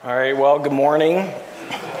All right, well, good morning.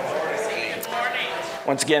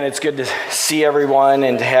 Once again, it's good to see everyone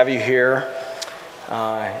and to have you here.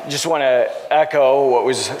 Just want to echo what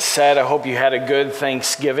was said. I hope you had a good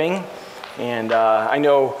Thanksgiving. And I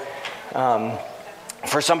know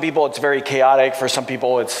for some people it's very chaotic. For some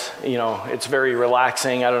people it's very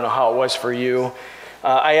relaxing. I don't know how it was for you.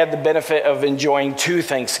 I had the benefit of enjoying 2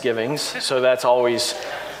 Thanksgivings, so that's always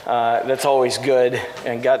good,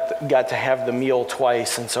 and got to have the meal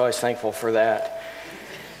twice, and so I was thankful for that.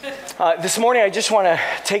 This morning, I just want to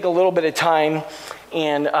take a little bit of time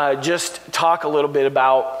and just talk a little bit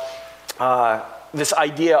about this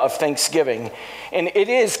idea of Thanksgiving. And it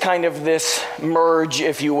is kind of this merge,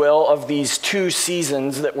 if you will, of these 2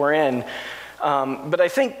 seasons that we're in. But I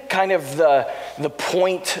think kind of the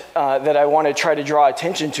point that I want to try to draw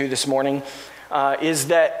attention to this morning is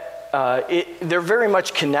that they're very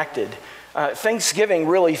much connected. Thanksgiving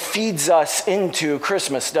really feeds us into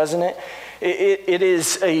Christmas, doesn't it? It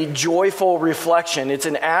is a joyful reflection. It's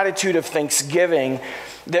an attitude of thanksgiving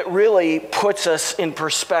that really puts us in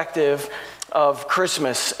perspective of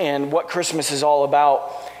Christmas and what Christmas is all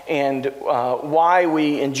about, and why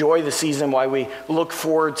we enjoy the season, why we look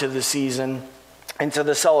forward to the season, and to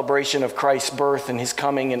the celebration of Christ's birth and his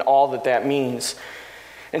coming and all that means.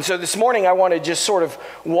 And so this morning, I want to just sort of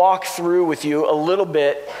walk through with you a little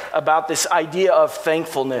bit about this idea of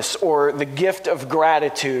thankfulness, or the gift of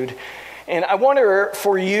gratitude. And I wonder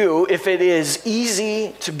for you if it is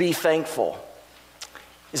easy to be thankful.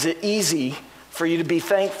 Is it easy for you to be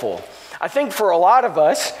thankful? I think for a lot of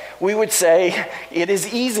us, we would say it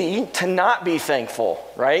is easy to not be thankful,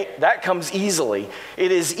 right? That comes easily.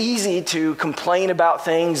 It is easy to complain about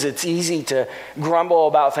things. It's easy to grumble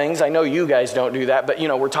about things. I know you guys don't do that, but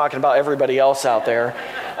we're talking about everybody else out there.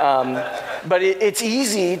 But it's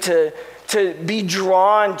easy to be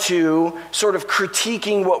drawn to sort of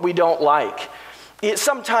critiquing what we don't like. It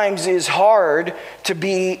sometimes is hard to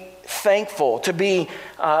be thankful, to be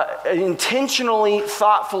intentionally,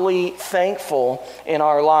 thoughtfully thankful in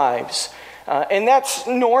our lives. And that's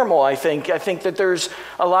normal, I think. I think that there's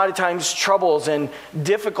a lot of times troubles and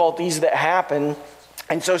difficulties that happen.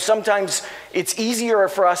 And so sometimes it's easier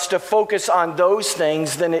for us to focus on those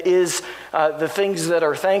things than it is the things that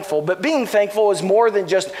are thankful. But being thankful is more than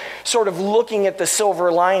just sort of looking at the silver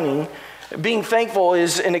lining. Being thankful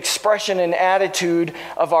is an expression and attitude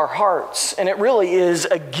of our hearts. And it really is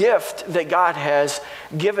a gift that God has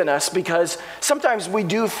given us, because sometimes we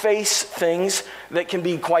do face things that can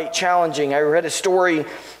be quite challenging. I read a story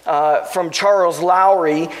from Charles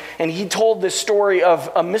Lowry, and he told this story of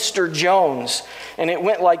a Mr. Jones. And it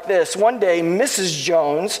went like this. One day, Mrs.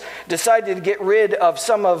 Jones decided to get rid of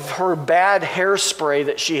some of her bad hairspray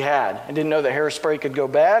that she had. I didn't know that hairspray could go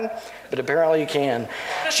bad, but apparently you can.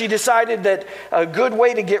 She decided that a good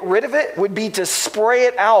way to get rid of it would be to spray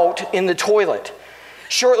it out in the toilet.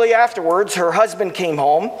 Shortly afterwards, her husband came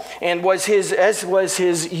home, and as was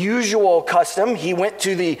his usual custom, he went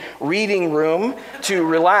to the reading room to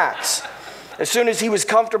relax. As soon as he was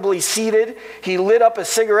comfortably seated, he lit up a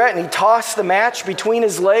cigarette and he tossed the match between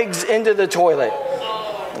his legs into the toilet.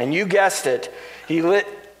 And you guessed it, he lit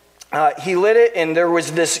it, and there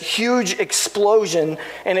was this huge explosion,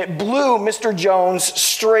 and it blew Mr. Jones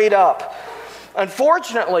straight up.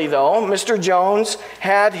 Unfortunately, though, Mr. Jones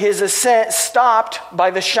had his ascent stopped by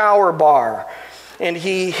the shower bar, and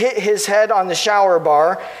he hit his head on the shower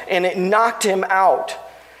bar, and it knocked him out.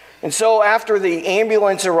 And so after the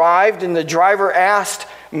ambulance arrived and the driver asked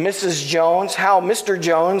Mrs. Jones how Mr.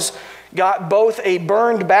 Jones got both a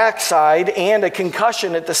burned backside and a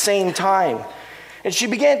concussion at the same time. And she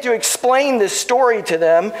began to explain this story to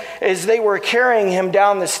them as they were carrying him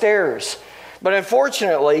down the stairs. But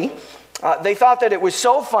unfortunately, they thought that it was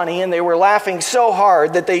so funny and they were laughing so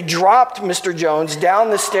hard that they dropped Mr. Jones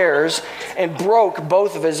down the stairs and broke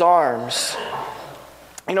both of his arms.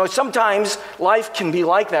 Sometimes life can be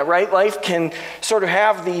like that, right? Life can sort of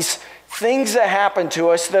have these things that happen to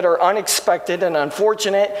us that are unexpected and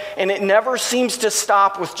unfortunate, and it never seems to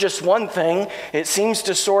stop with just one thing. It seems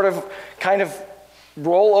to sort of kind of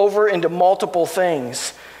roll over into multiple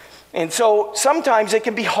things. And so sometimes it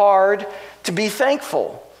can be hard to be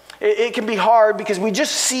thankful. It can be hard because we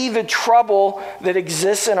just see the trouble that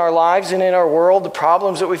exists in our lives and in our world, the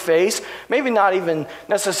problems that we face. Maybe not even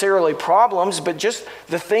necessarily problems, but just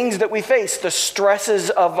the things that we face, the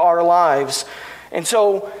stresses of our lives. And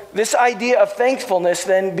so this idea of thankfulness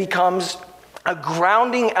then becomes a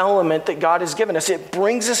grounding element that God has given us. It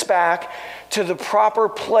brings us back to the proper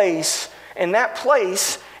place, and that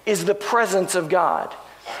place is the presence of God.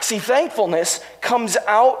 See, thankfulness comes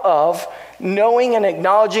out of knowing and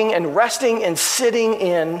acknowledging and resting and sitting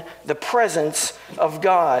in the presence of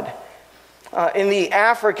God. In the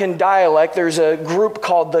African dialect, there's a group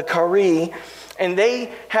called the Kari, and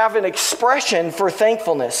they have an expression for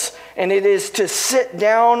thankfulness, and it is to sit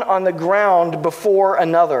down on the ground before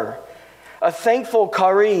another. A thankful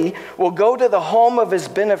Kari will go to the home of his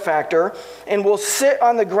benefactor and will sit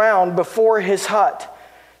on the ground before his hut.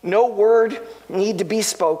 No word need to be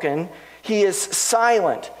spoken. He is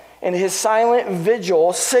silent, and his silent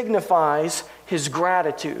vigil signifies his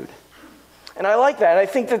gratitude. And I like that. I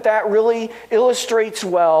think that really illustrates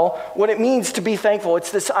well what it means to be thankful.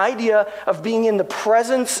 It's this idea of being in the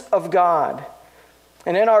presence of God.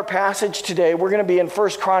 And in our passage today, we're going to be in 1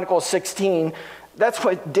 Chronicles 16. That's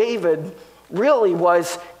what David really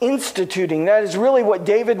was instituting. That is really what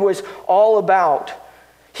David was all about.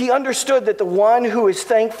 He understood that the one who is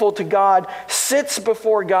thankful to God sits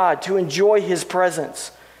before God to enjoy his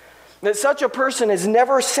presence. That such a person is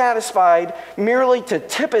never satisfied merely to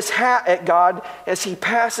tip his hat at God as he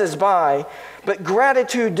passes by, but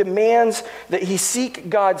gratitude demands that he seek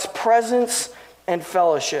God's presence and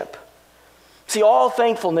fellowship. See, all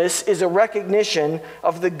thankfulness is a recognition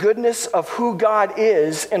of the goodness of who God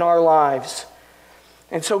is in our lives.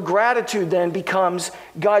 And so gratitude then becomes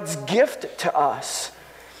God's gift to us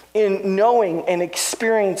in knowing and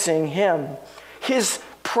experiencing him. His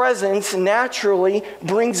presence naturally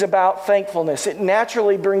brings about thankfulness. It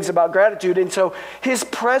naturally brings about gratitude. And so his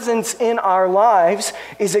presence in our lives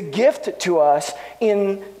is a gift to us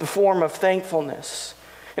in the form of thankfulness.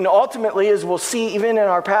 And ultimately, as we'll see even in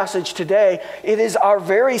our passage today, it is our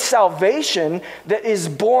very salvation that is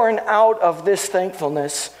born out of this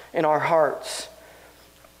thankfulness in our hearts.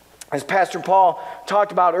 As Pastor Paul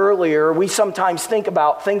talked about earlier, we sometimes think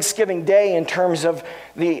about Thanksgiving Day in terms of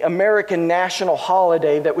the American national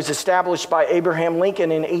holiday that was established by Abraham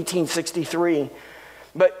Lincoln in 1863.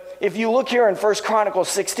 But if you look here in 1 Chronicles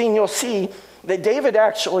 16, you'll see that David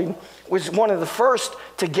actually was one of the first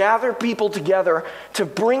to gather people together to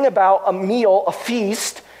bring about a meal, a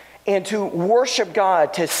feast, and to worship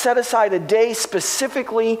God, to set aside a day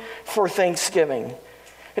specifically for Thanksgiving.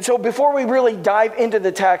 And so before we really dive into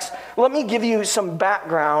the text, let me give you some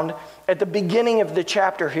background at the beginning of the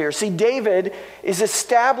chapter here. See, David is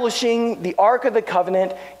establishing the Ark of the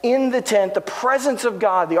Covenant in the tent, the presence of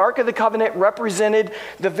God. The Ark of the Covenant represented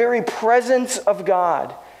the very presence of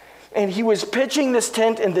God. And he was pitching this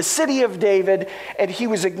tent in the city of David, and he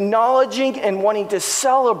was acknowledging and wanting to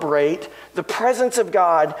celebrate the presence of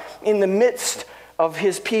God in the midst of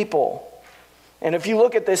his people. And if you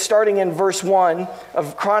look at this, starting in verse 1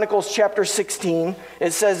 of Chronicles chapter 16,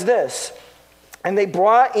 it says this: "And they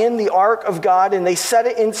brought in the ark of God, and they set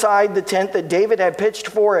it inside the tent that David had pitched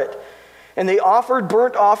for it. And they offered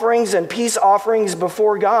burnt offerings and peace offerings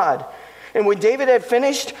before God. And when David had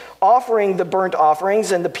finished offering the burnt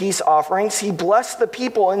offerings and the peace offerings, he blessed the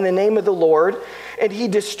people in the name of the Lord, and he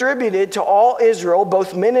distributed to all Israel,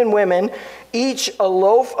 both men and women, each a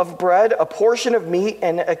loaf of bread, a portion of meat,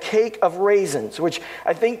 and a cake of raisins," which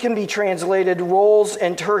I think can be translated rolls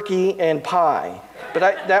and turkey and pie.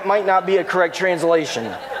 But that might not be a correct translation.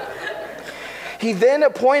 He then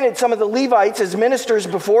appointed some of the Levites as ministers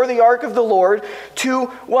before the ark of the Lord to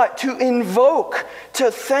what? To invoke, to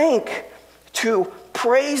thank, to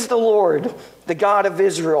praise the Lord, the God of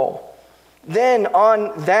Israel. Then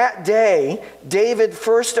on that day, David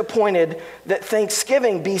first appointed that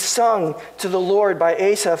thanksgiving be sung to the Lord by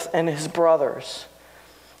Asaph and his brothers.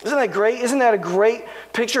 Isn't that great? Isn't that a great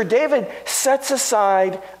picture? David sets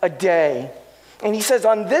aside a day, and he says,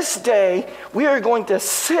 on this day, we are going to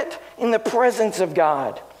sit in the presence of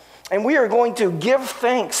God, and we are going to give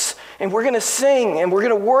thanks, and we're going to sing, and we're going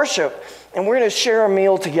to worship, and we're going to share a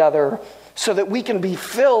meal together so that we can be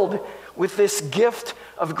filled with this gift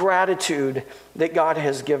of gratitude that God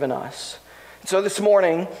has given us. So this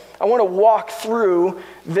morning, I want to walk through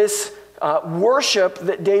this worship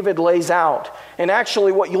that David lays out. And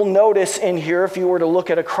actually what you'll notice in here, if you were to look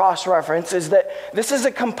at a cross-reference, is that this is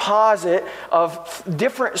a composite of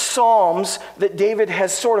different psalms that David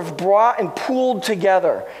has sort of brought and pooled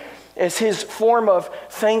together as his form of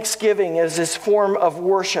thanksgiving, as his form of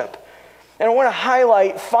worship. And I want to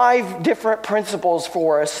highlight 5 different principles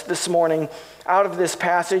for us this morning out of this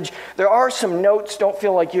passage. There are some notes. Don't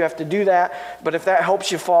feel like you have to do that. But if that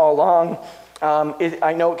helps you follow along,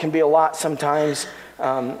 I know it can be a lot sometimes,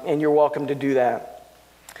 and you're welcome to do that.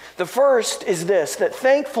 The first is this, that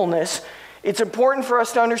thankfulness, it's important for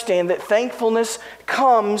us to understand that thankfulness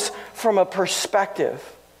comes from a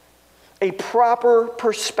perspective, a proper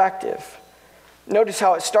perspective. Notice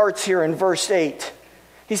how it starts here in verse 8.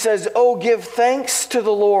 He says, "Oh, give thanks to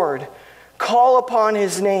the Lord. Call upon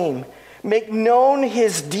his name. Make known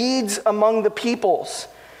his deeds among the peoples.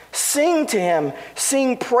 Sing to him.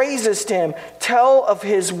 Sing praises to him. Tell of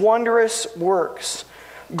his wondrous works.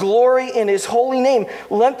 Glory in his holy name.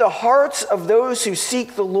 Let the hearts of those who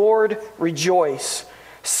seek the Lord rejoice.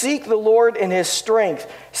 Seek the Lord in his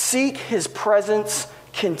strength. Seek his presence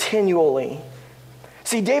continually.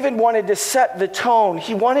 See, David wanted to set the tone.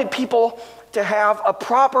 He wanted people to have a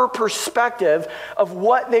proper perspective of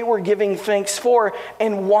what they were giving thanks for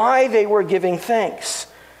and why they were giving thanks.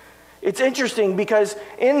 It's interesting because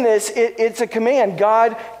in this, it's a command.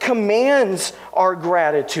 God commands our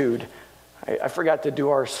gratitude. I forgot to do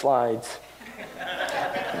our slides.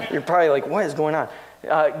 You're probably like, what is going on?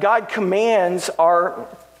 God commands our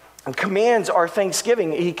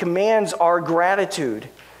thanksgiving. He commands our gratitude.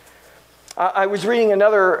 I was reading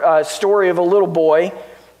another story of a little boy,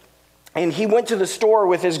 and he went to the store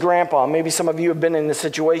with his grandpa. Maybe some of you have been in this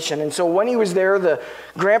situation. And so when he was there, the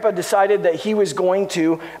grandpa decided that he was going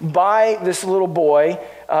to buy this little boy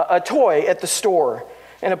a toy at the store.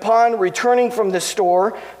 And upon returning from the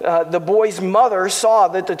store, the boy's mother saw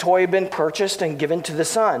that the toy had been purchased and given to the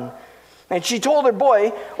son. And she told her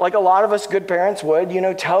boy, like a lot of us good parents would,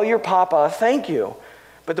 tell your papa thank you.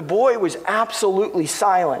 But the boy was absolutely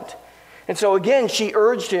silent. And so again, she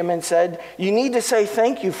urged him and said, you need to say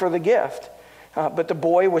thank you for the gift. But the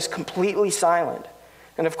boy was completely silent.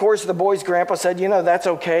 And of course, the boy's grandpa said, that's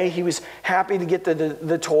okay. He was happy to get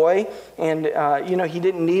the toy. And, he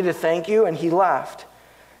didn't need a thank you, and he left.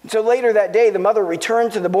 And so later that day, the mother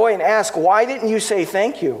returned to the boy and asked, why didn't you say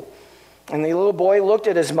thank you? And the little boy looked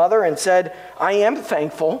at his mother and said, I am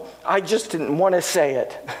thankful. I just didn't want to say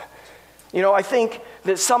it. I think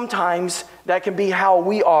that sometimes that can be how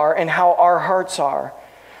we are and how our hearts are.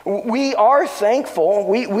 We are thankful.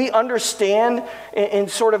 We understand in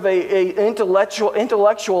sort of a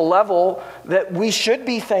intellectual level that we should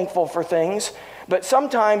be thankful for things, but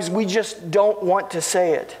sometimes we just don't want to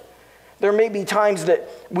say it. There may be times that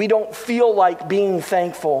we don't feel like being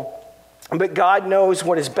thankful, but God knows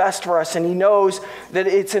what is best for us, and he knows that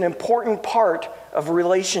it's an important part of a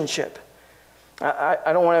relationship.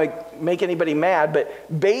 I don't want to make anybody mad,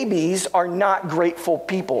 but babies are not grateful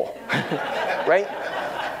people, right?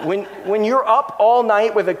 When you're up all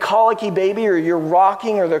night with a colicky baby, or you're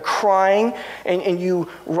rocking, or they're crying, and you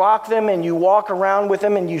rock them and you walk around with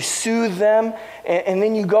them and you soothe them, and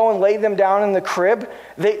then you go and lay them down in the crib,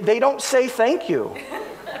 they don't say thank you.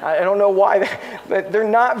 I don't know why, but they're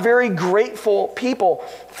not very grateful people.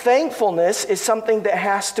 Thankfulness is something that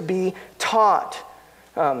has to be taught.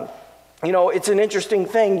 It's an interesting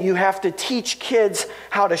thing. You have to teach kids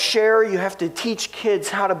how to share. You have to teach kids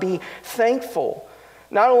how to be thankful.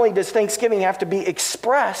 Not only does Thanksgiving have to be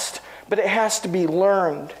expressed, but it has to be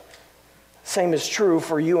learned. Same is true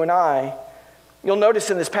for you and I. You'll notice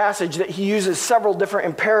in this passage that he uses several different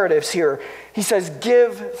imperatives here. He says,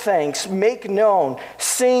 give thanks, make known,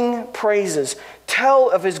 sing praises, tell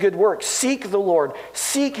of his good works, seek the Lord,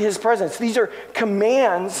 seek his presence. These are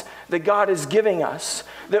commands that God is giving us,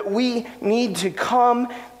 that we need to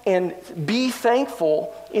come and be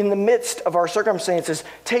thankful in the midst of our circumstances.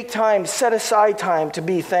 Take time, set aside time to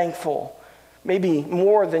be thankful. Maybe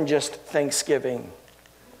more than just Thanksgiving.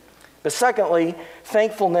 But secondly,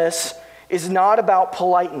 thankfulness is not about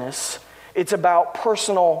politeness. It's about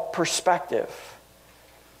personal perspective.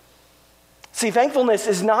 See, thankfulness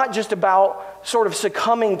is not just about sort of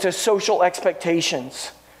succumbing to social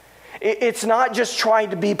expectations. It's not just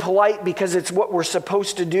trying to be polite because it's what we're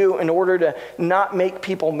supposed to do in order to not make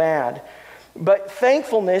people mad. But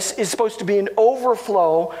thankfulness is supposed to be an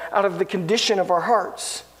overflow out of the condition of our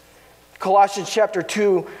hearts. Colossians chapter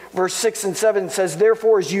 2, verse 6 and 7 says,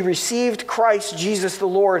 therefore, as you received Christ Jesus the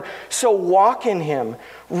Lord, so walk in him,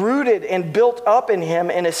 rooted and built up in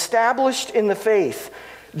him and established in the faith,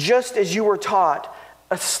 just as you were taught,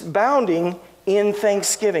 abounding in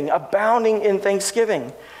thanksgiving.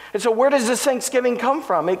 And so where does this thanksgiving come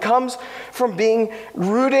from? It comes from being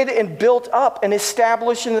rooted and built up and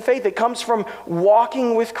established in the faith. It comes from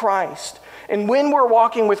walking with Christ. And when we're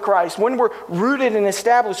walking with Christ, when we're rooted and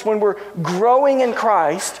established, when we're growing in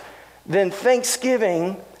Christ, then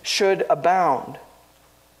thanksgiving should abound.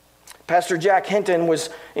 Pastor Jack Hinton was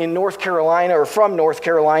in North Carolina, or from North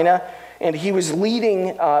Carolina, and he was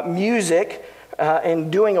leading music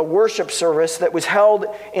and doing a worship service that was held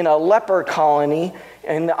in a leper colony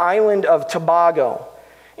in the island of Tobago.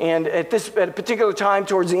 And at a particular time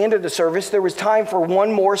towards the end of the service, there was time for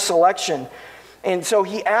one more selection. And so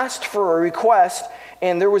he asked for a request,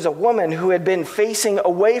 and there was a woman who had been facing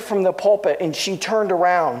away from the pulpit, and she turned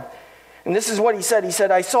around. And this is what he said. He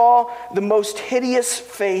said, I saw the most hideous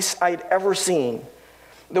face I'd ever seen.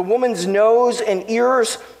 The woman's nose and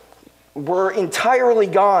ears were entirely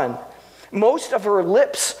gone. Most of her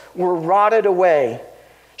lips were rotted away.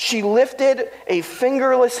 She lifted a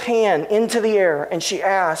fingerless hand into the air and she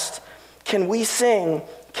asked, can we sing,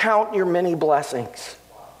 Count Your Many Blessings?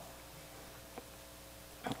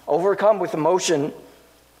 Overcome with emotion,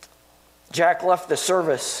 Jack left the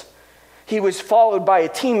service. He was followed by a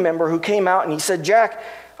team member who came out and he said, Jack,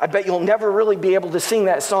 I bet you'll never really be able to sing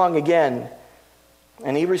that song again.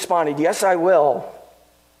 And he responded, yes, I will,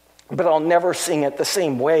 but I'll never sing it the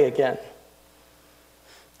same way again.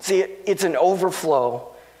 See, it's an overflow.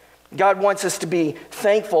 God wants us to be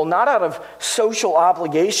thankful, not out of social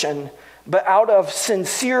obligation, but out of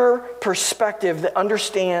sincere perspective that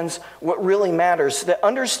understands what really matters, that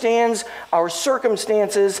understands our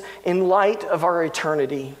circumstances in light of our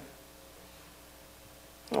eternity.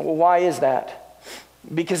 Well, why is that?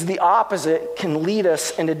 Because the opposite can lead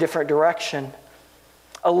us in a different direction.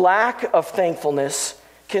 A lack of thankfulness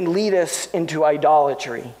can lead us into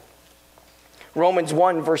idolatry. Romans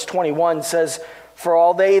 1 verse 21 says, for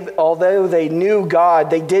although they knew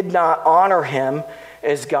God, they did not honor him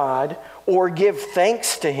as God or give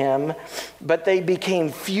thanks to him, but they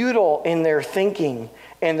became futile in their thinking,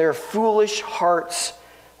 and their foolish hearts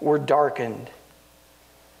were darkened.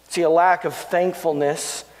 See, a lack of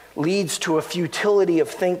thankfulness leads to a futility of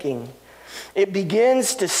thinking. It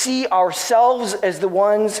begins to see ourselves as the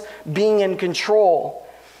ones being in control.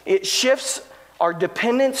 It shifts our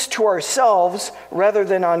dependence to ourselves rather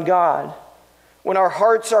than on God. When our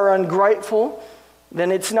hearts are ungrateful,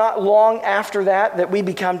 then it's not long after that we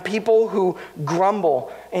become people who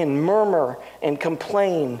grumble and murmur and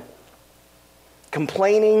complain.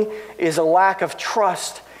 Complaining is a lack of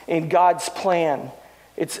trust in God's plan.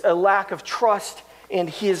 It's a lack of trust in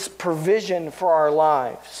his provision for our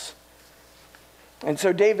lives. And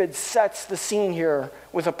so David sets the scene here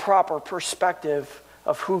with a proper perspective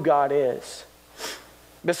of who God is.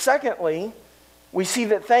 But secondly, we see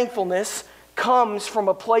that thankfulness comes from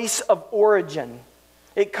a place of origin.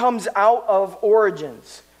 It comes out of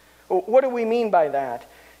origins. What do we mean by that?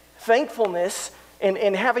 Thankfulness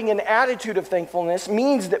and having an attitude of thankfulness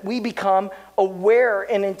means that we become aware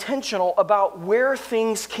and intentional about where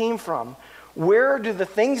things came from. Where do the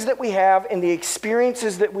things that we have and the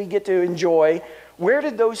experiences that we get to enjoy, where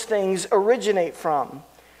did those things originate from?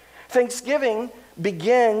 Thanksgiving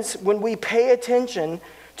begins when we pay attention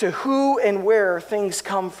to who and where things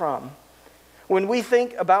come from. When we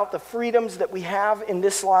think about the freedoms that we have in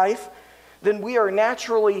this life, then we are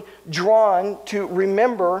naturally drawn to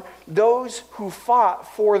remember those who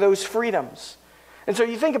fought for those freedoms. And so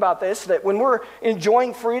you think about this, that when we're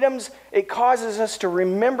enjoying freedoms, it causes us to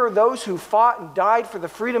remember those who fought and died for the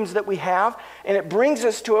freedoms that we have, and it brings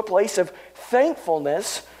us to a place of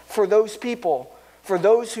thankfulness for those people, for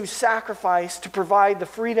those who sacrificed to provide the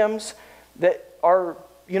freedoms that are,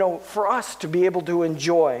 for us to be able to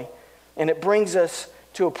enjoy. And it brings us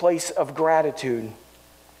to a place of gratitude.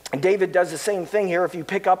 And David does the same thing here. If you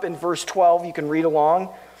pick up in verse 12, you can read along.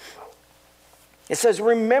 It says,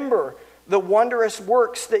 remember the wondrous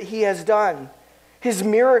works that he has done, his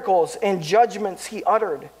miracles and judgments he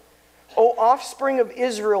uttered. O offspring of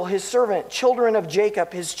Israel, his servant, children of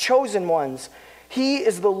Jacob, his chosen ones, he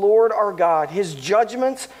is the Lord our God. His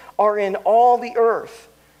judgments are in all the earth.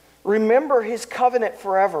 Remember his covenant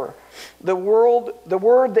forever, the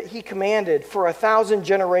word that he commanded for 1,000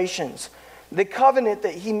 generations, the covenant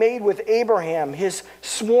that he made with Abraham, his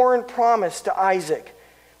sworn promise to Isaac,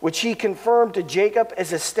 which he confirmed to Jacob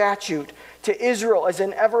as a statute, to Israel as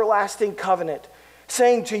an everlasting covenant,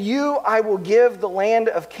 saying, to you I will give the land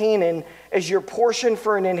of Canaan as your portion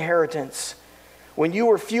for an inheritance. When you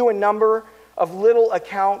were few in number, of little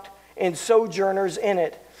account, and sojourners in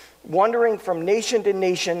it, wandering from nation to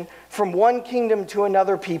nation, from one kingdom to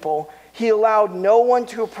another people, he allowed no one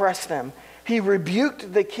to oppress them. He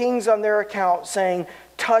rebuked the kings on their account, saying,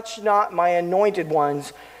 touch not my anointed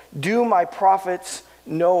ones, do my prophets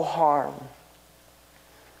no harm.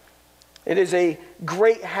 It is a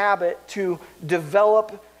great habit to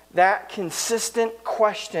develop that consistent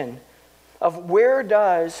question of where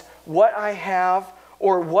does what I have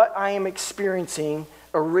or what I am experiencing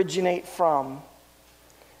originate from?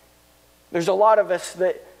 There's a lot of us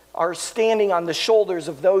that are standing on the shoulders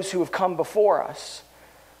of those who have come before us.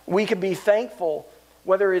 We can be thankful,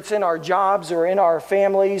 whether it's in our jobs or in our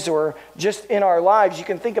families or just in our lives. You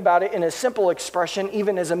can think about it in a simple expression,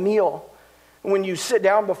 even as a meal. When you sit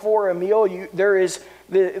down before a meal, there is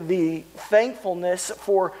the thankfulness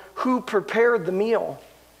for who prepared the meal.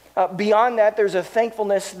 Beyond that, there's a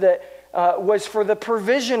thankfulness that was for the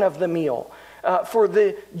provision of the meal, for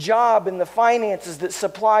the job and the finances that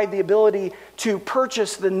supplied the ability to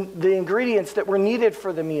purchase the ingredients that were needed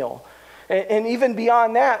for the meal. And even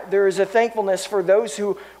beyond that, there is a thankfulness for those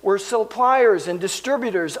who were suppliers and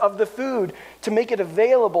distributors of the food to make it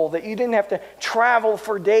available, that you didn't have to travel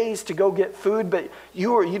for days to go get food, but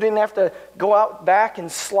you didn't have to go out back and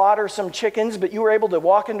slaughter some chickens, but you were able to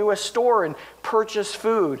walk into a store and purchase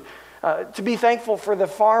food. To be thankful for the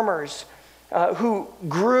farmers who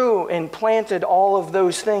grew and planted all of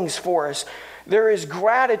those things for us. There is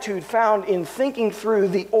gratitude found in thinking through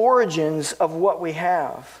the origins of what we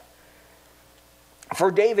have. For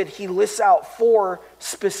David, he lists out 4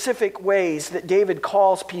 specific ways that David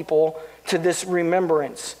calls people to this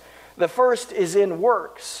remembrance. The first is in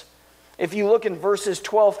works. If you look in verses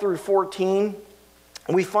 12 through 14,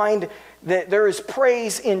 we find that there is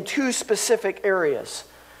praise in 2 specific areas.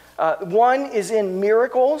 One is in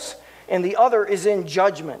miracles, and the other is in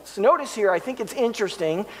judgments. Notice here, I think it's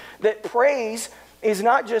interesting that praise is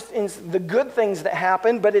not just in the good things that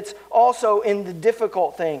happen, but it's also in the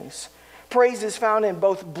difficult things. Praise is found in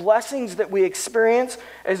both blessings that we experience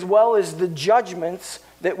as well as the judgments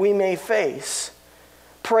that we may face.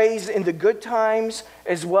 Praise in the good times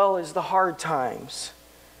as well as the hard times.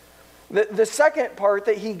 The second part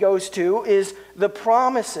that he goes to is the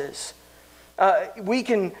promises. We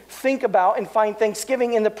can think about and find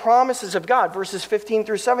thanksgiving in the promises of God. Verses 15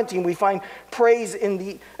 through 17, we find praise in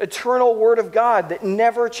the eternal word of God that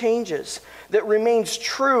never changes, that remains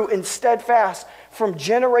true and steadfast from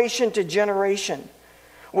generation to generation.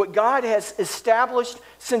 What God has established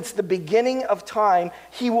since the beginning of time,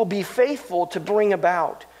 he will be faithful to bring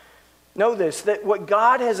about. Know this, that what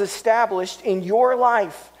God has established in your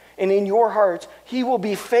life and in your hearts, he will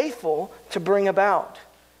be faithful to bring about.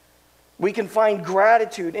 We can find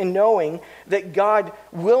gratitude in knowing that God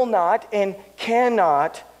will not and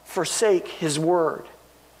cannot forsake his word.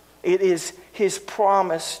 It is his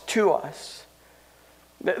promise to us.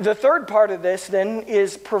 The third part of this then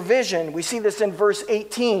is provision. We see this in verse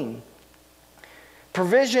 18.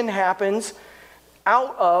 Provision happens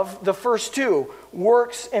out of the first 2,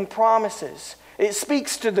 works and promises. It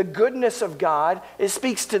speaks to the goodness of God. It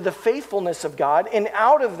speaks to the faithfulness of God. And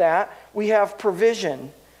out of that, we have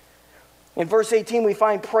provision. In verse 18, we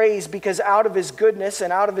find praise because out of his goodness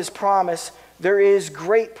and out of his promise, there is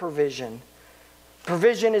great provision.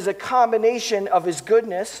 Provision is a combination of his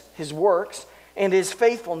goodness, his works, and his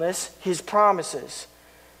faithfulness, his promises.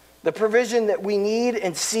 The provision that we need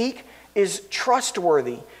and seek is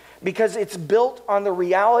trustworthy because it's built on the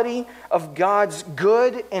reality of God's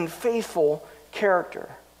good and faithful character.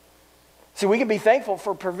 See, we can be thankful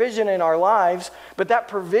for provision in our lives, but that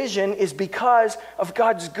provision is because of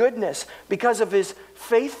God's goodness, because of his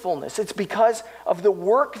faithfulness. It's because of the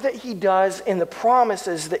work that he does and the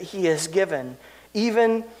promises that he has given,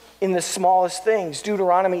 even in the smallest things.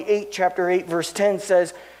 Deuteronomy chapter 8, verse 10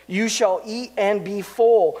 says, "You shall eat and be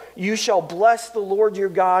full. You shall bless the Lord your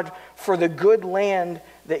God for the good land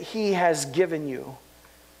that he has given you."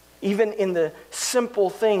 Even in the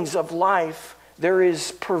simple things of life, there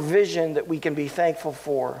is provision that we can be thankful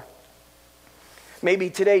for.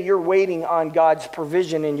 Maybe today you're waiting on God's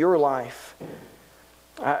provision in your life.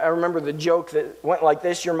 I remember the joke that went like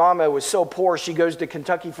this: your mama was so poor she goes to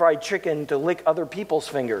Kentucky Fried Chicken to lick other people's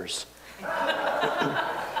fingers.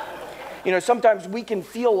 Sometimes we can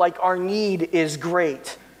feel like our need is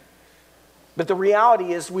great, but the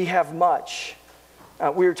reality is we have much.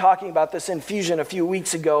 We were talking about this in Fusion a few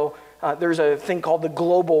weeks ago. There's a thing called the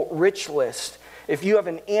Global Rich List. If you have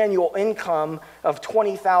an annual income of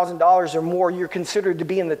 $20,000 or more, you're considered to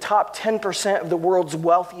be in the top 10% of the world's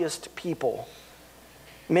wealthiest people.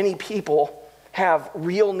 Many people have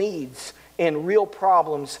real needs and real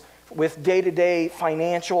problems with day-to-day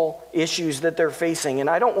financial issues that they're facing, and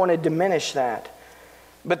I don't want to diminish that.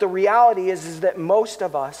 But the reality is that most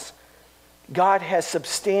of us, God has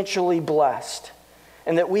substantially blessed,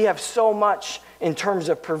 and that we have so much in terms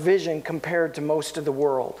of provision compared to most of the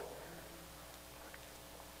world.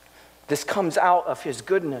 This comes out of his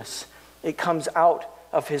goodness. It comes out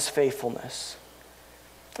of his faithfulness.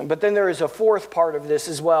 But then there is a fourth part of this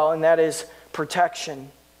as well, and that is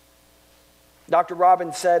protection. Dr.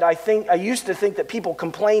 Robbins said, I used to think that people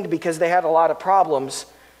complained because they had a lot of problems.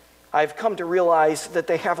 I've come to realize that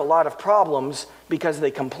they have a lot of problems because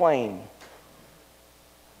they complain.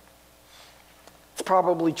 It's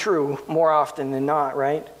probably true more often than not,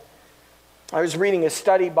 right? I was reading a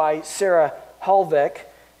study by Sarah Halvek,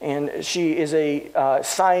 and she is a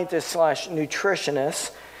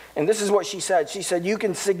scientist/nutritionist. And this is what she said. She said, "You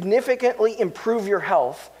can significantly improve your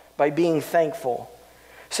health by being thankful.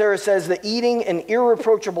 Sarah says that eating an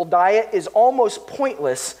irreproachable diet is almost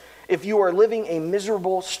pointless if you are living a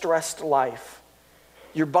miserable, stressed life.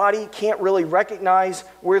 Your body can't really recognize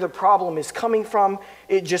where the problem is coming from.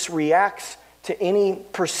 It just reacts to any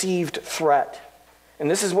perceived threat. And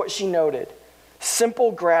this is what she noted.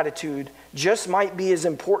 Simple gratitude just might be as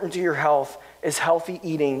important to your health as healthy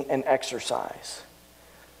eating and exercise.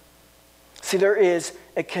 See, there is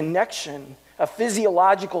a connection, a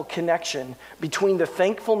physiological connection between the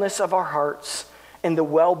thankfulness of our hearts and the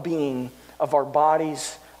well-being of our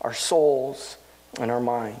bodies, our souls, and our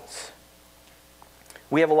minds.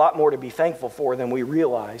 We have a lot more to be thankful for than we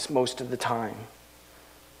realize most of the time.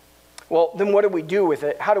 Well, then what do we do with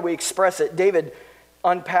it? How do we express it? David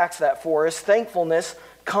unpacks that for us. Thankfulness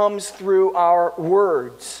comes through our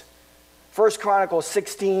words. 1 Chronicles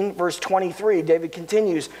 16, verse 23, David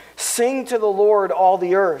continues, "Sing to the Lord, all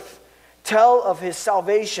the earth. Tell of his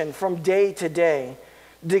salvation from day to day.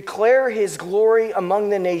 Declare his glory among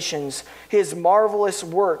the nations, his marvelous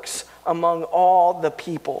works among all the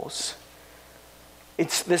peoples."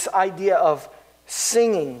 It's this idea of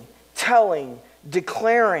singing, telling,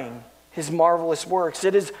 declaring his marvelous works.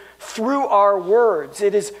 It is through our words.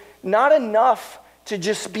 It is not enough to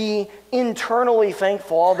just be internally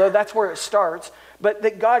thankful, although that's where it starts, but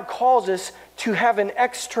that God calls us to have an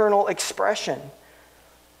external expression.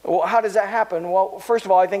 Well, how does that happen? Well, first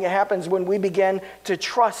of all, I think it happens when we begin to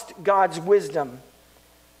trust God's wisdom.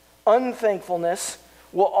 Unthankfulness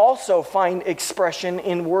will also find expression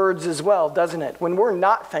in words as well, doesn't it? When we're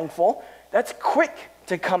not thankful, that's quick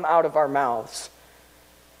to come out of our mouths.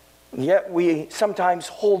 And yet we sometimes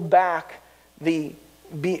hold back the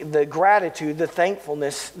gratitude, the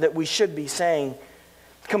thankfulness that we should be saying.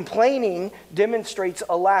 Complaining demonstrates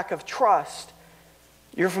a lack of trust.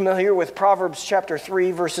 You're familiar with Proverbs chapter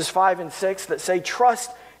 3, verses 5 and 6 that say,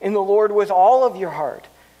 "Trust in the Lord with all of your heart,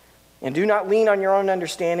 and do not lean on your own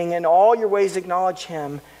understanding. In all your ways acknowledge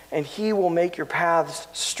him, and he will make your paths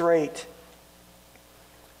straight."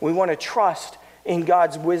 We want to trust in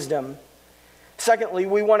God's wisdom. Secondly,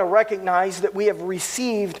 we want to recognize that we have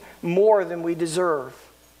received more than we deserve.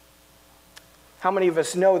 How many of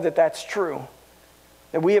us know that that's true?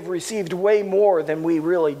 That we have received way more than we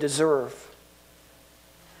really deserve.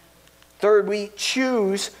 Third, we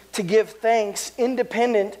choose to give thanks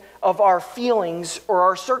independent of our feelings or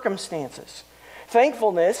our circumstances.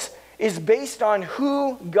 Thankfulness is based on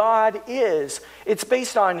who God is. It's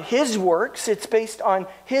based on his works. It's based on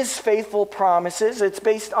his faithful promises. It's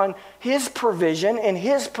based on his provision and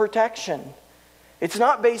his protection. It's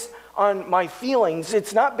not based on my feelings.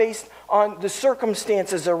 It's not based on the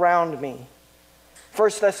circumstances around me.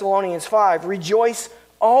 1 Thessalonians 5, "Rejoice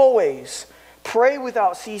always, pray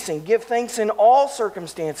without ceasing, give thanks in all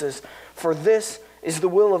circumstances, for this is the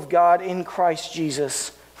will of God in Christ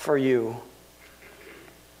Jesus for you."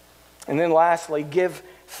 And then lastly, give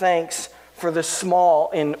thanks for the small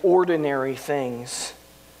and ordinary things.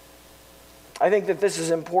 I think that this is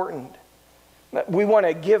important. We want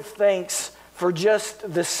to give thanks for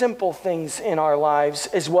just the simple things in our lives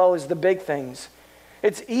as well as the big things.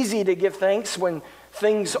 It's easy to give thanks when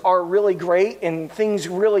things are really great and things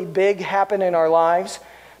really big happen in our lives,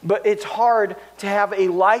 but it's hard to have a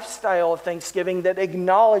lifestyle of thanksgiving that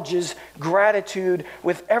acknowledges gratitude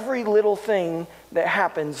with every little thing that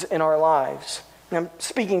happens in our lives. And I'm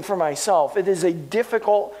speaking for myself. It is a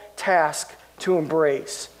difficult task to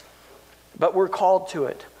embrace, but we're called to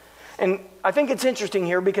it. And I think it's interesting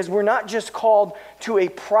here because we're not just called to a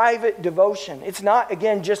private devotion. It's not,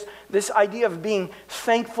 again, just this idea of being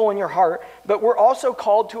thankful in your heart, but we're also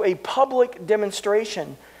called to a public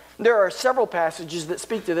demonstration. There are several passages that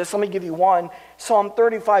speak to this. Let me give you one. Psalm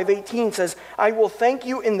 35:18 says, "I will thank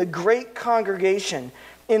you in the great congregation.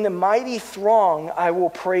 In the mighty throng, I will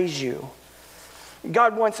praise you."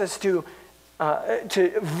 God wants us to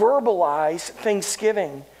verbalize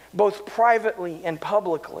thanksgiving, both privately and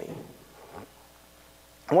publicly.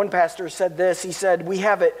 One pastor said this. He said, "We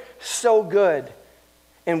have it so good,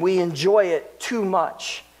 and we enjoy it too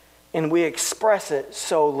much, and we express it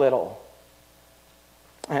so little."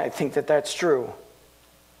 And I think that that's true.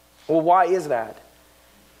 Well, why is that?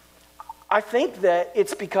 I think that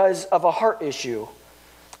it's because of a heart issue.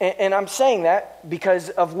 And I'm saying that because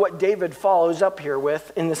of what David follows up here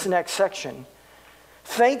with in this next section.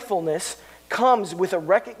 Thankfulness comes with a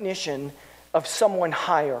recognition of someone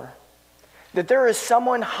higher. That there is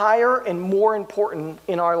someone higher and more important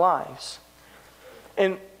in our lives.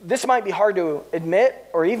 And this might be hard to admit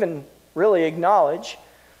or even really acknowledge,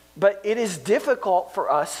 but it is difficult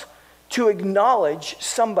for us to acknowledge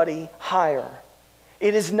somebody higher.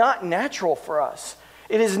 It is not natural for us.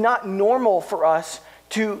 It is not normal for us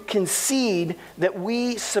to concede that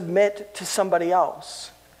we submit to somebody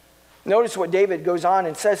else. Notice what David goes on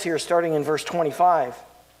and says here, starting in verse 25.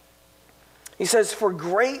 He says, "For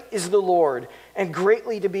great is the Lord, and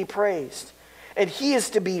greatly to be praised, and he is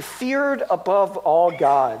to be feared above all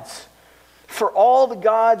gods. For all the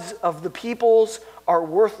gods of the peoples are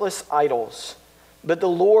worthless idols, but the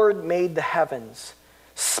Lord made the heavens.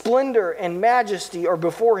 Splendor and majesty are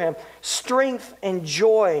before him. Strength and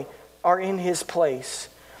joy are in his place.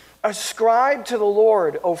 Ascribe to the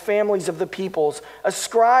Lord, O families of the peoples.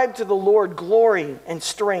 Ascribe to the Lord glory and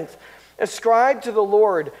strength. Ascribe to the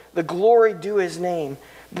Lord the glory due his name.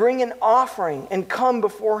 Bring an offering and come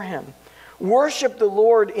before him. Worship the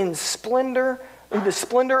Lord in the splendor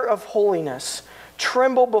of holiness.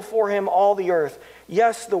 Tremble before him, all the earth.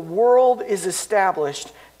 Yes, the world is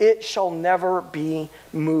established. It shall never be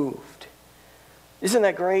moved." Isn't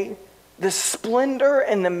that great? The splendor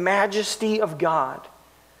and the majesty of God.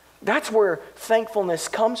 That's where thankfulness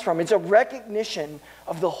comes from. It's a recognition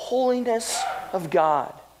of the holiness of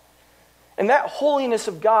God. And that holiness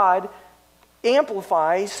of God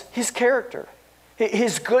amplifies his character,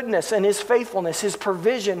 his goodness and his faithfulness, his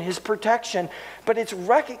provision, his protection. But it's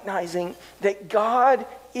recognizing that God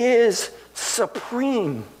is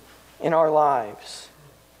supreme in our lives.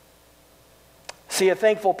 See, a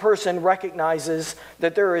thankful person recognizes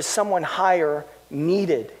that there is someone higher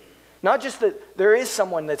needed. Not just that there is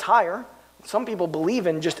someone that's higher. Some people believe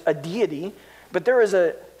in just a deity, but there is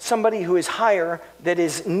somebody who is higher that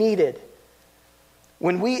is needed.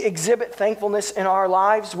 When we exhibit thankfulness in our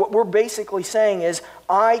lives, what we're basically saying is,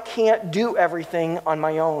 I can't do everything on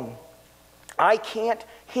my own. I can't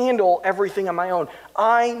handle everything on my own.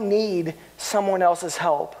 I need someone else's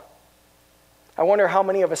help. I wonder how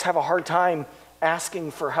many of us have a hard time asking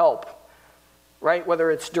for help, right? Whether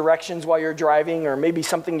it's directions while you're driving or maybe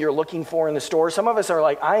something you're looking for in the store. Some of us are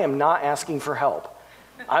like, I am not asking for help.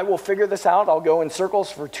 I will figure this out. I'll go in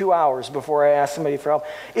circles for 2 hours before I ask somebody for help.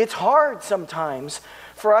 It's hard sometimes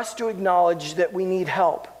for us to acknowledge that we need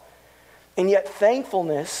help. And yet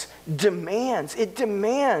thankfulness demands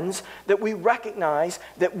that we recognize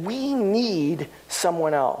that we need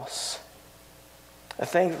someone else. A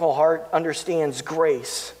thankful heart understands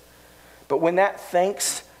grace. But when that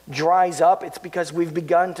thanks dries up, it's because we've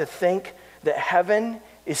begun to think that heaven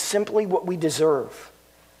is simply what we deserve.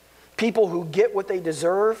 People who get what they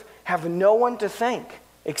deserve have no one to thank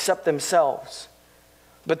except themselves.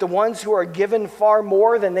 But the ones who are given far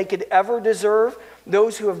more than they could ever deserve,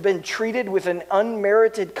 those who have been treated with an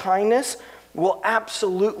unmerited kindness, will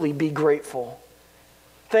absolutely be grateful.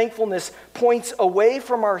 Thankfulness points away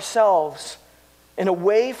from ourselves and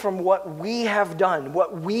away from what we have done,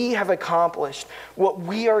 what we have accomplished, what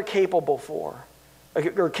we are capable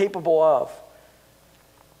of.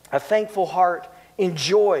 A thankful heart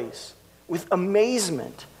enjoys with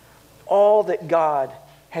amazement all that God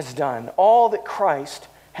has done, all that Christ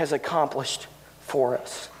has accomplished for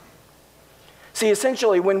us. See,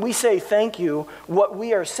 essentially, when we say thank you, what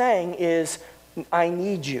we are saying is, I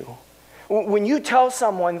need you. When you tell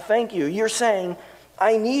someone thank you, you're saying,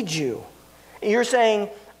 I need you. You're saying,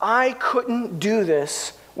 I couldn't do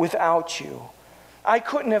this without you. I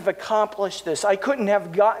couldn't have accomplished this. I couldn't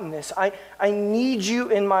have gotten this. I need you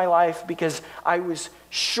in my life because I was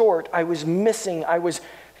short. I was missing. I was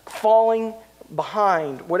falling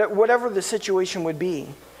behind. Whatever the situation would be.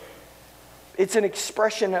 It's an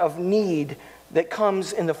expression of need that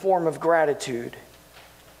comes in the form of gratitude.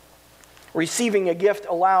 Receiving a gift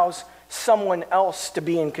allows someone else to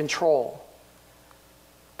be in control.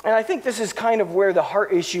 And I think this is kind of where the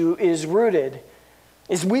heart issue is rooted,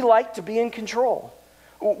 is we like to be in control.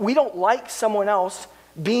 We don't like someone else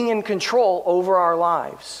being in control over our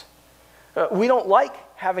lives. We don't like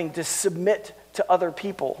having to submit to other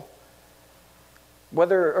people.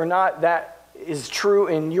 Whether or not that is true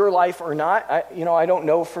in your life or not, I don't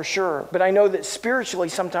know for sure. But I know that spiritually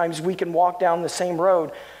sometimes we can walk down the same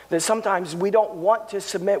road, that sometimes we don't want to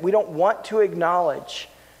submit, we don't want to acknowledge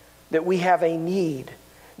that we have a need,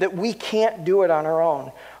 that we can't do it on our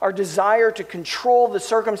own. Our desire to control the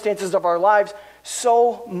circumstances of our lives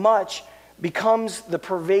so much becomes the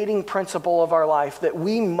pervading principle of our life, that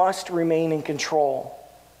we must remain in control.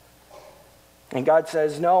 And God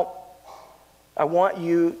says, no, I want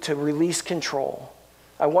you to release control.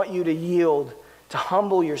 I want you to yield, to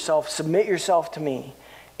humble yourself, submit yourself to me.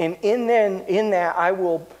 And in that, I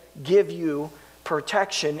will give you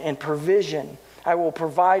protection and provision. I will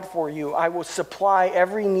provide for you. I will supply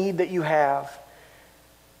every need that you have.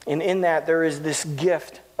 And in that, there is this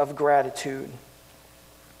gift of gratitude.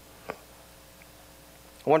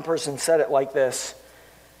 One person said it like this.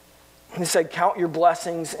 He said, count your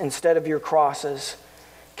blessings instead of your crosses.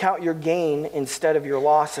 Count your gain instead of your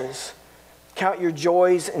losses. Count your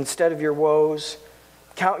joys instead of your woes.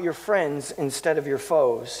 Count your friends instead of your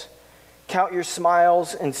foes. Count your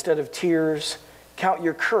smiles instead of tears. Count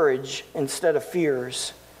your courage instead of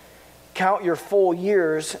fears. Count your full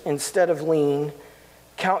years instead of lean.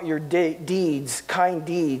 Count your deeds, kind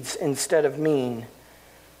deeds instead of mean.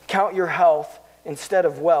 Count your health instead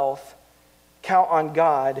of wealth. Count on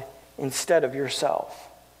God instead of yourself.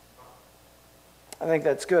 I think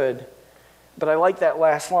that's good. But I like that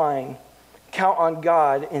last line. Count on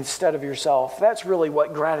God instead of yourself. That's really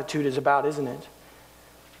what gratitude is about, isn't it?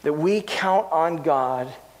 That we count on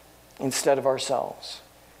God instead of ourselves.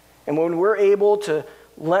 And when we're able to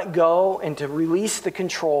let go and to release the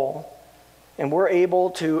control, and we're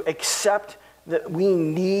able to accept that we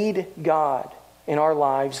need God in our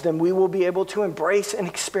lives, then we will be able to embrace and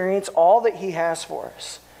experience all that He has for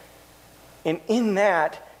us. And in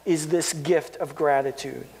that is this gift of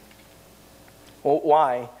gratitude. Well,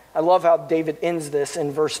 why? I love how David ends this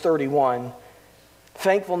in verse 31.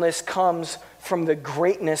 Thankfulness comes from the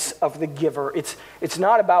greatness of the giver. It's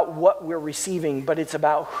not about what we're receiving, but it's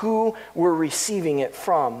about who we're receiving it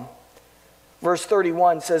from. Verse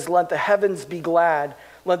 31 says, let the heavens be glad,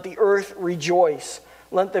 let the earth rejoice.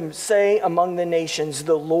 Let them say among the nations,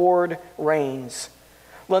 the Lord reigns.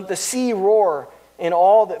 Let the sea roar and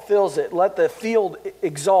all that fills it. Let the field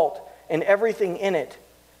exult and everything in it.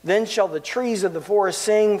 Then shall the trees of the forest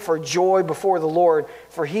sing for joy before the Lord,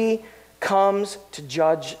 for He comes to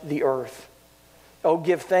judge the earth. Oh,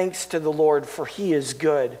 give thanks to the Lord, for He is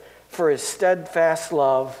good, for His steadfast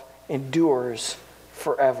love endures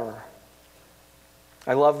forever.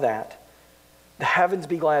 I love that. The heavens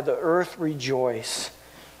be glad, the earth rejoice.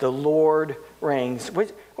 The Lord reigns.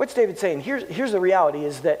 What's David saying? Here's the reality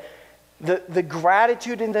is that the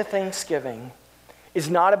gratitude and the thanksgiving is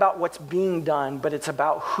not about what's being done, but it's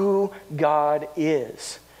about who God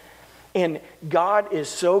is. And God is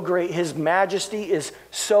so great. His majesty is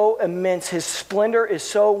so immense. His splendor is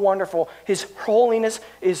so wonderful. His holiness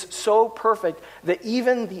is so perfect that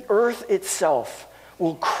even the earth itself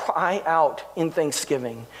will cry out in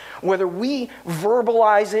thanksgiving. Whether we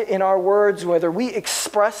verbalize it in our words, whether we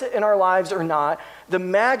express it in our lives or not, the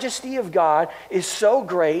majesty of God is so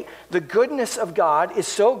great, the goodness of God is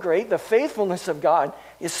so great, the faithfulness of God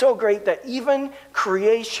is so great that even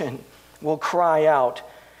creation will cry out.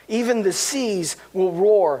 Even the seas will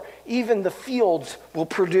roar, even the fields will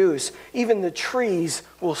produce, even the trees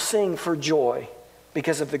will sing for joy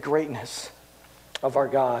because of the greatness of our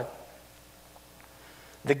God.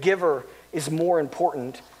 The giver is more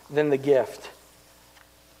important than the gift.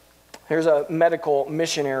 There's a medical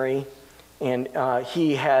missionary, and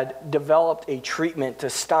he had developed a treatment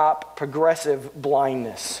to stop progressive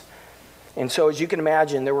blindness. And so, as you can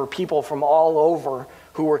imagine, there were people from all over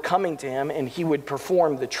who were coming to him, and he would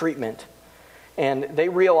perform the treatment. And they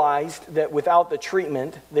realized that without the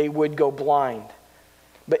treatment, they would go blind.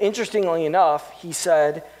 But interestingly enough, he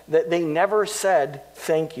said that they never said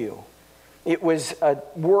thank you. It was a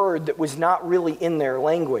word that was not really in their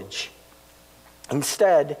language.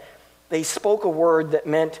 Instead, they spoke a word that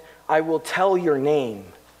meant, I will tell your name.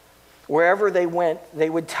 Wherever they went, they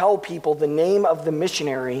would tell people the name of the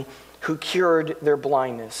missionary who cured their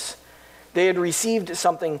blindness. They had received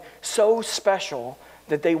something so special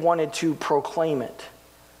that they wanted to proclaim it.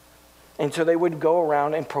 And so they would go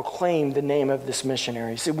around and proclaim the name of this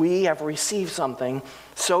missionary. So we have received something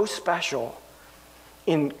so special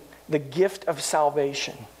in the gift of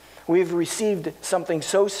salvation. We've received something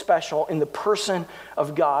so special in the person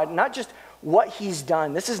of God, not just what He's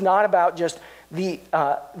done. This is not about just the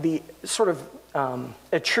sort of God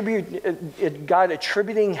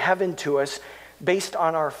attributing heaven to us based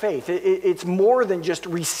on our faith. It's more than just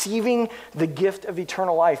receiving the gift of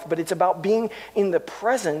eternal life, but it's about being in the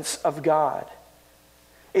presence of God.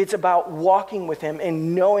 It's about walking with Him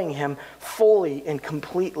and knowing Him fully and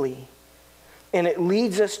completely. And it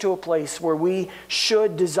leads us to a place where we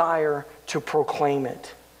should desire to proclaim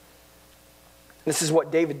it. This is what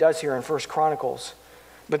David does here in 1 Chronicles.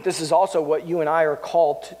 But this is also what you and I are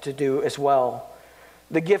called to do as well.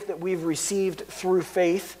 The gift that we've received through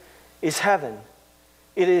faith is heaven.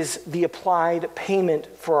 It is the applied payment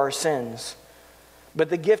for our sins. But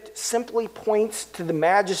the gift simply points to the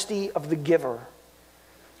majesty of the giver.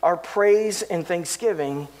 Our praise and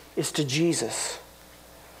thanksgiving is to Jesus.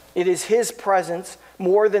 It is His presence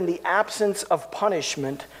more than the absence of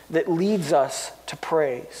punishment that leads us to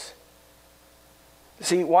praise.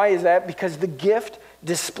 See, why is that? Because the gift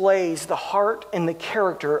displays the heart and the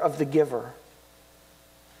character of the giver.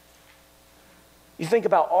 You think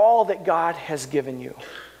about all that God has given you,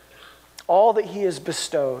 all that he has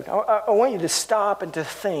bestowed. I want you to stop and to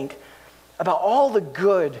think about all the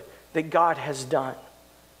good that God has done,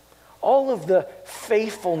 all of the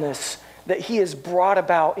faithfulness that he has brought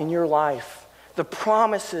about in your life, the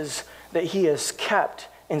promises that he has kept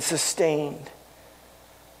and sustained.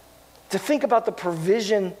 To think about the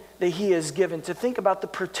provision that he has given, to think about the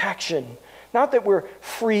protection. Not that we're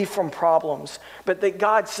free from problems, but that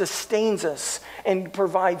God sustains us and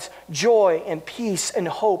provides joy and peace and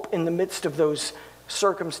hope in the midst of those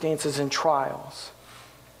circumstances and trials.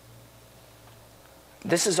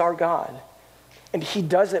 This is our God. And he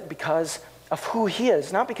does it because of who he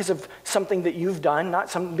is, not because of something that you've done,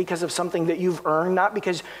 not because of something that you've earned, not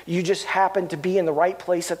because you just happened to be in the right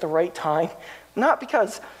place at the right time, not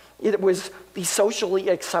because it was the socially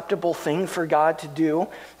acceptable thing for God to do,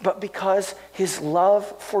 but because his love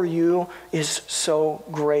for you is so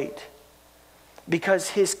great. Because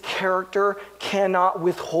his character cannot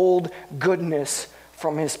withhold goodness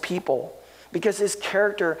from his people. Because his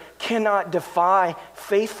character cannot defy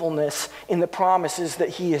faithfulness in the promises that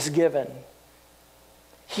he has given.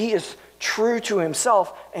 He is true to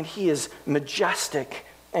himself, and he is majestic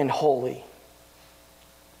and holy.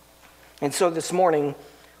 And so this morning,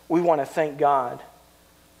 we want to thank God.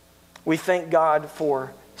 We thank God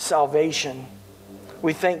for salvation.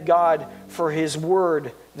 We thank God for his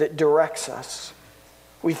word that directs us.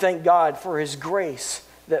 We thank God for his grace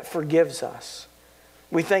that forgives us.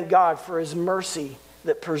 We thank God for his mercy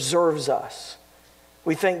that preserves us.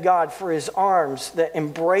 We thank God for his arms that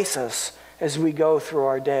embrace us as we go through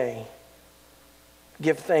our day.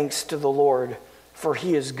 Give thanks to the Lord, for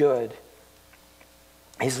he is good.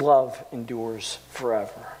 His love endures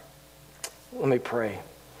forever. Let me pray.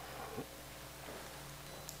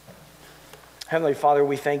 Heavenly Father,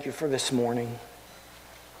 we thank you for this morning.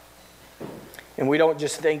 And we don't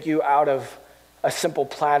just thank you out of a simple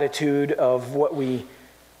platitude of what we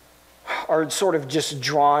are sort of just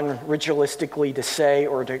drawn ritualistically to say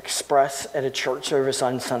or to express at a church service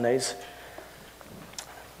on Sundays.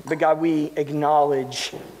 But God, we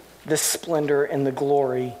acknowledge the splendor and the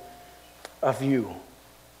glory of you.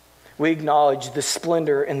 We acknowledge the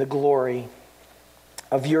splendor and the glory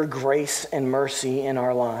of your grace and mercy in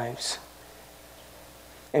our lives.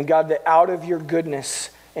 And God, that out of your goodness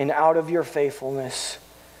and out of your faithfulness,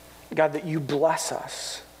 God, that you bless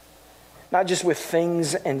us. Not just with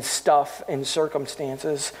things and stuff and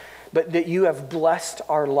circumstances, but that you have blessed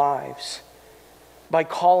our lives by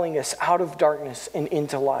calling us out of darkness and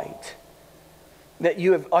into light. That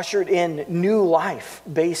you have ushered in new life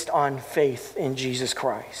based on faith in Jesus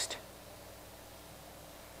Christ.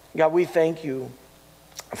 God, we thank you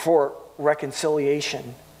for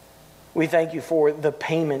reconciliation. We thank you for the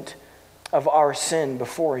payment of our sin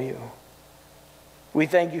before you. We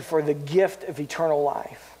thank you for the gift of eternal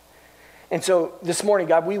life. And so this morning,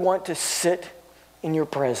 God, we want to sit in your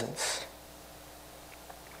presence.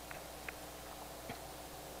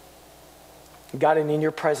 God, and in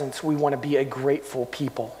your presence, we want to be a grateful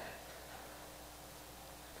people.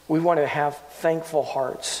 We want to have thankful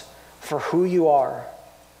hearts for who you are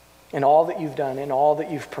and all that you've done and all that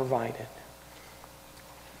you've provided.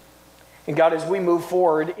 And God, as we move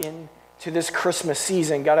forward into this Christmas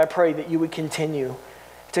season, God, I pray that you would continue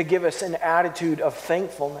to give us an attitude of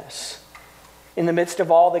thankfulness in the midst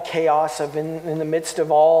of all the chaos, in the midst of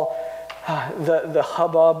all the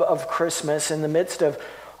hubbub of Christmas, in the midst of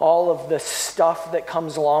all of the stuff that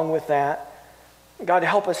comes along with that. God,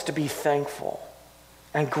 help us to be thankful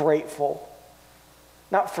and grateful,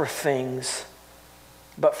 not for things,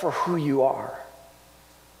 but for who you are.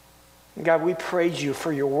 God, we praise you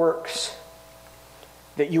for your works,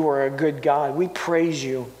 that you are a good God. We praise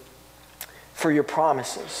you for your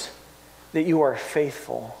promises, that you are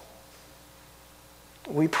faithful.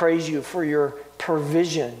 We praise you for your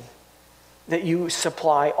provision, that you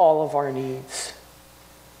supply all of our needs.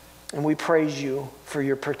 And we praise you for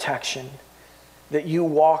your protection, that you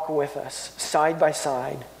walk with us side by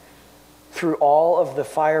side through all of the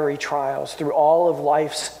fiery trials, through all of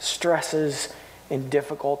life's stresses and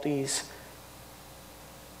difficulties.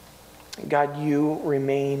 God, you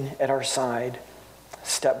remain at our side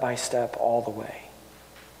step by step all the way.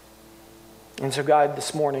 And so, God,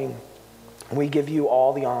 this morning, we give you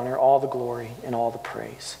all the honor, all the glory, and all the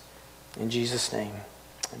praise. In Jesus' name,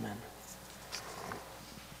 amen.